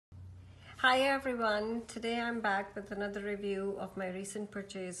Hi everyone, today I'm back with another review of my recent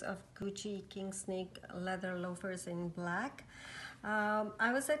purchase of Gucci King Snake leather loafers in black.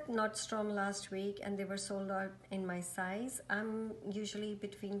 I was at Nordstrom last week and they were sold out in my size. I'm usually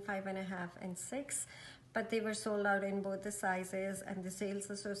between 5.5 and 6, but they were sold out in both the sizes, and the sales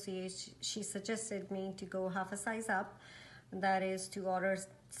associate, she suggested me to go half a size up, that is to order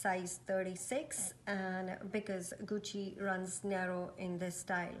size 36, and because Gucci runs narrow in this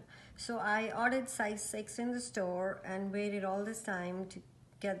style. So I ordered size 6 in the store and waited all this time to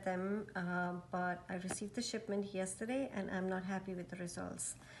get them, but I received the shipment yesterday and I'm not happy with the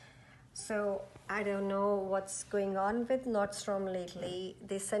results. So I don't know what's going on with Nordstrom lately.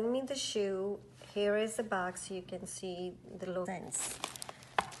 They sent me the shoe. Here is the box, so you can see the low sense.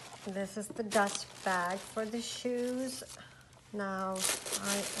 This is the dust bag for the shoes. Now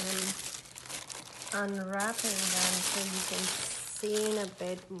I am unwrapping them so you can see in a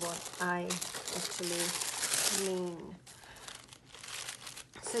bit what I actually mean.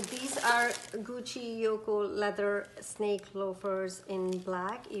 So these are Gucci Yoko leather snake loafers in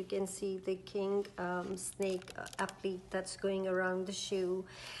black. You can see the king snake applique that's going around the shoe,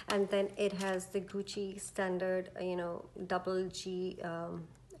 and then it has the Gucci standard, double G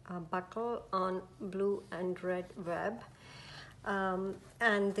buckle on blue and red web.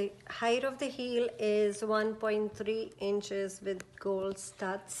 And the height of the heel is 1.3 inches with gold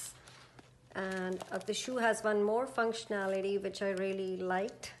studs, and the shoe has one more functionality which I really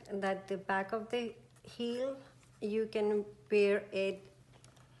liked, and that the back of the heel, you can wear it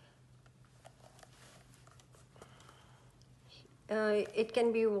it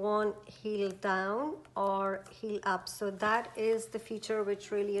can be worn heel down or heel up. So that is the feature which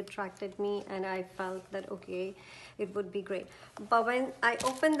really attracted me, and I felt that okay, it would be great. But when I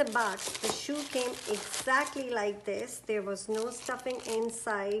opened the box, the shoe came exactly like this. There was no stuffing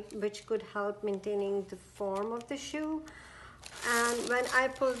inside, which could help maintaining the form of the shoe. And when I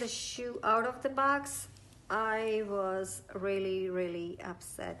pulled the shoe out of the box, I was really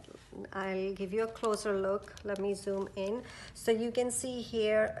upset. I'll give you a closer look. Let me zoom in. So you can see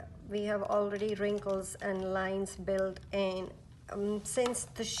here we have already wrinkles and lines built in. Since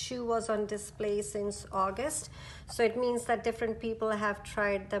the shoe was on display since August, so it means that different people have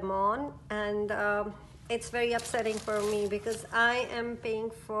tried them on, and it's very upsetting for me because I am paying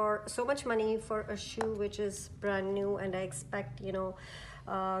for so much money for a shoe which is brand new, and I expect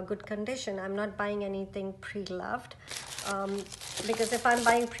good condition. I'm not buying anything pre-loved, because if I'm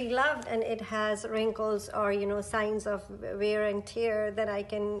buying pre-loved and it has wrinkles or signs of wear and tear, then I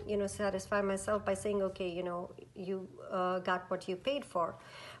can satisfy myself by saying okay, you got what you paid for.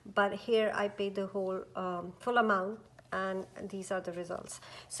 But here I paid the whole full amount, and these are the results.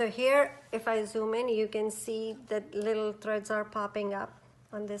 So here, if I zoom in, you can see that little threads are popping up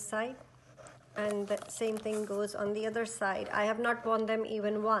on this side, and the same thing goes on the other side. I have not worn them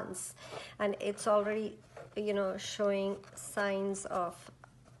even once, and it's already showing signs of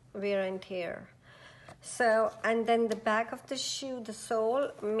wear and tear. So, and then the back of the shoe, the sole,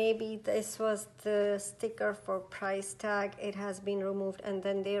 maybe this was the sticker for price tag, it has been removed, and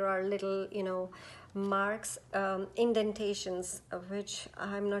then there are little marks, indentations, of which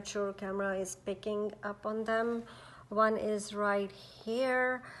I'm not sure camera is picking up on them. One is right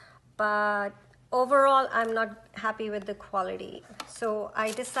here, but overall I'm not happy with the quality. So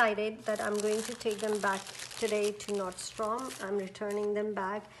I decided that I'm going to take them back today to Nordstrom. I'm returning them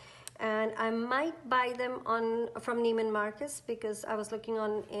back, and I might buy them from Neiman Marcus because I was looking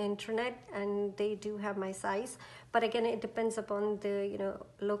on internet and they do have my size. But again, it depends upon the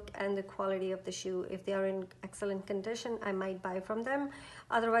look and the quality of the shoe. If they are in excellent condition, I might buy from them.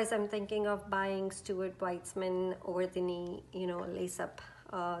 Otherwise, I'm thinking of buying Stuart Weitzman over the knee, lace up,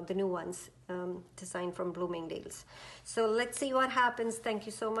 the new ones, designed from Bloomingdale's. So let's see what happens. Thank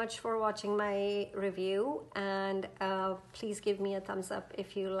you so much for watching my review, and please give me a thumbs up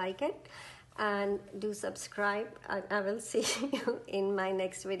if you like it, and do subscribe. I will see you in my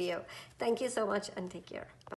next video. Thank you so much, and take care.